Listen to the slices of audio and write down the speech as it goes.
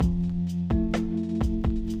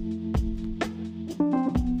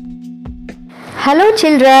Hello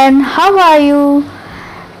children, how are you?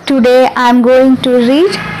 Today I am going to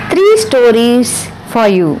read 3 stories for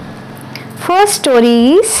you. First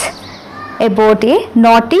story is about a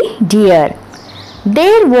naughty deer.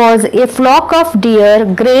 There was a flock of deer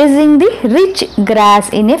grazing the rich grass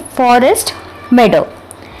in a forest meadow.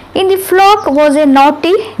 In the flock was a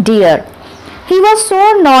naughty deer. He was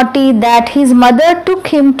so naughty that his mother took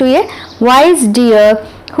him to a wise deer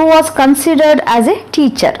who was considered as a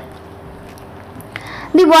teacher.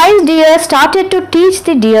 The wise deer started to teach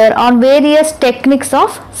the deer on various techniques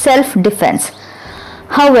of self-defense.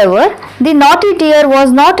 However, the naughty deer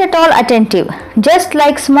was not at all attentive. Just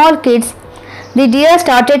like small kids, the deer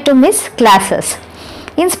started to miss classes.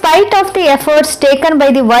 In spite of the efforts taken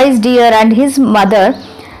by the wise deer and his mother,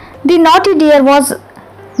 the naughty deer was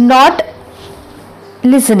not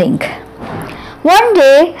listening. One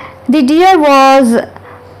day, the deer was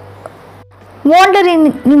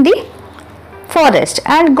wandering in the forest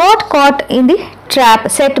and got caught in the trap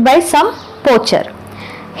set by some poacher.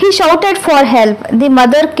 He shouted for help. The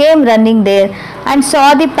mother came running there and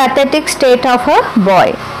saw the pathetic state of her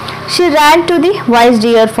boy. She ran to the wise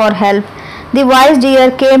deer for help. The wise deer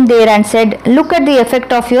came there and said, "Look at the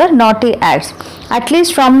effect of your naughty acts. At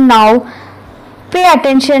least from now, pay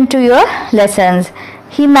attention to your lessons."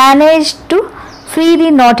 He managed to free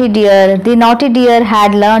the naughty deer. The naughty deer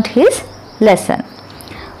had learnt his lesson.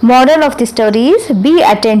 Moral of the story is be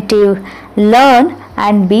attentive, learn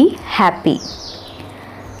and be happy.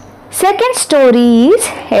 Second story is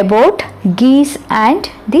about geese and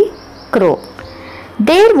the crow.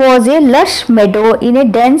 There was a lush meadow in a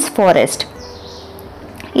dense forest.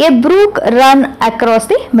 A brook ran across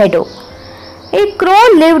the meadow. A crow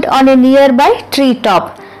lived on a nearby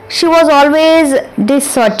treetop. She was always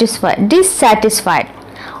dissatisfied.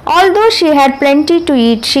 Although she had plenty to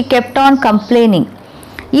eat, she kept on complaining.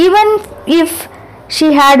 Even if she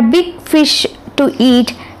had big fish to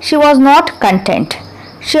eat, she was not content.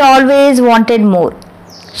 She always wanted more.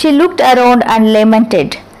 She looked around and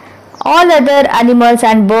lamented. All other animals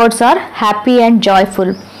and birds are happy and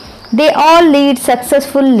joyful. They all lead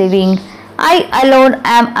successful living. I alone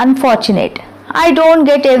am unfortunate. I don't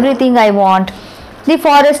get everything I want. The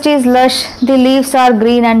forest is lush, the leaves are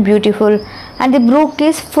green and beautiful, and the brook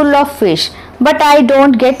is full of fish, but I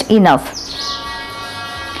don't get enough.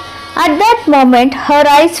 At that moment, her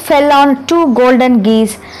eyes fell on 2 golden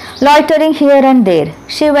geese loitering here and there.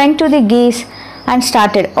 She went to the geese and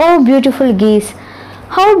started, "Oh, beautiful geese,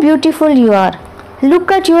 how beautiful you are.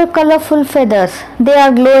 Look at your colorful feathers. They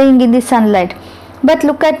are glowing in the sunlight. But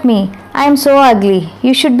look at me. I am so ugly.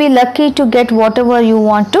 You should be lucky to get whatever you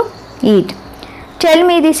want to eat. Tell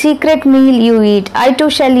me the secret meal you eat. I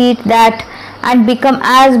too shall eat that and become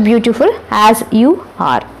as beautiful as you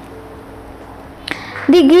are."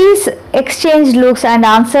 The geese exchanged looks and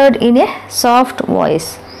answered in a soft voice,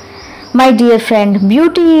 "My dear friend,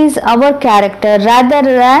 beauty is our character rather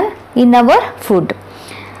than in our food.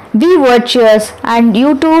 Be virtuous and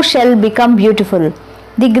you too shall become beautiful."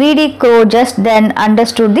 The greedy crow just then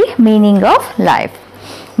understood the meaning of life.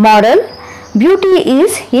 Moral: beauty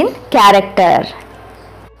is in character.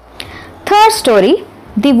 Third story,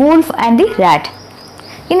 the wolf and the rat.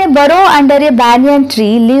 In a burrow under a banyan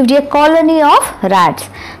tree lived a colony of rats.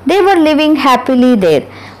 They were living happily there.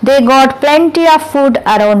 They got plenty of food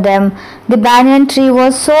around them. The banyan tree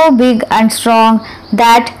was so big and strong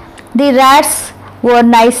that the rats were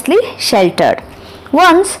nicely sheltered.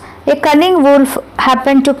 Once a cunning wolf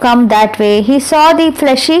happened to come that way. He saw the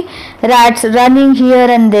fleshy rats running here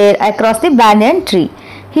and there across the banyan tree.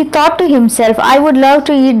 He thought to himself, "I would love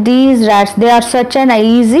to eat these rats. They are such an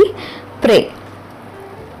easy prey."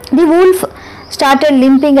 The wolf started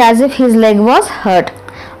limping as if his leg was hurt.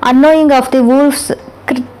 Unknowing of the wolf's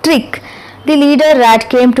trick, the leader rat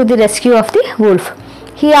came to the rescue of the wolf.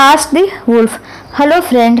 He asked the wolf, "Hello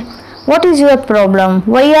friend, what is your problem?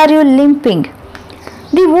 Why are you limping?"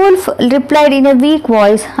 The wolf replied in a weak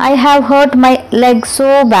voice, "I have hurt my leg so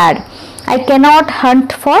bad. I cannot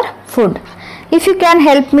hunt for food. If you can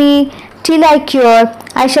help me till I cure,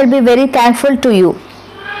 I shall be very thankful to you.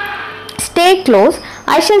 Stay close.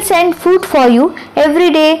 I shall send food for you every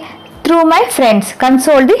day through my friends,"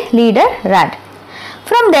 consoled the leader rat.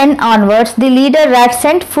 From then onwards, the leader rat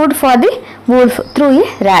sent food for the wolf through a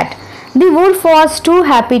rat. The wolf was too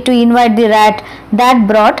happy to invite the rat that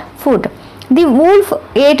brought food. The wolf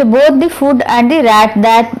ate both the food and the rat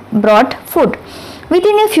that brought food.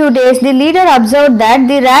 Within a few days, the leader observed that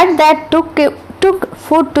the rat that took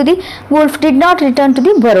food to the wolf did not return to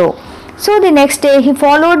the burrow. So the next day he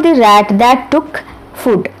followed the rat that took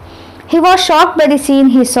food. He was shocked by the scene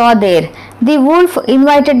he saw there. The wolf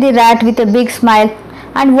invited the rat with a big smile,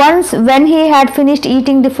 and once when he had finished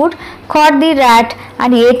eating the food, caught the rat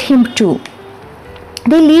and ate him too.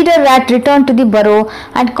 The leader rat returned to the burrow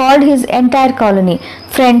and called his entire colony.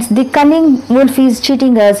 Friends, the cunning wolf is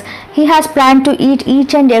cheating us. He has planned to eat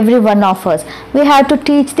each and every one of us. We have to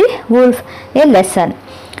teach the wolf a lesson.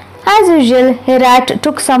 As usual, a rat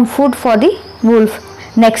took some food for the wolf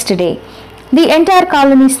next day. The entire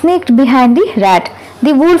colony sneaked behind the rat.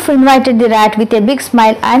 The wolf invited the rat with a big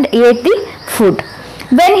smile and ate the food.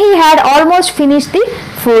 When he had almost finished the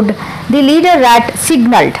food, the leader rat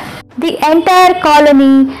signaled. The entire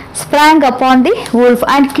colony sprang upon the wolf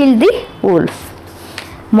and killed the wolf.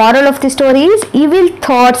 Moral of the story is evil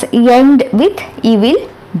thoughts end with evil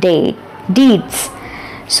deeds.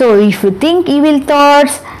 So if you think evil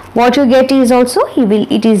thoughts, what you get is also evil.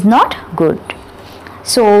 It is not good.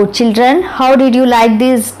 So children, how did you like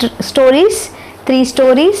these stories? 3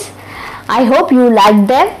 stories. I hope you liked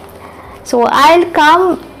them. So I'll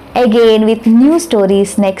come again with new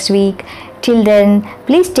stories next week. Till then,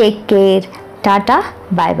 please take care. Tata.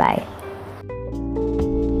 Bye bye.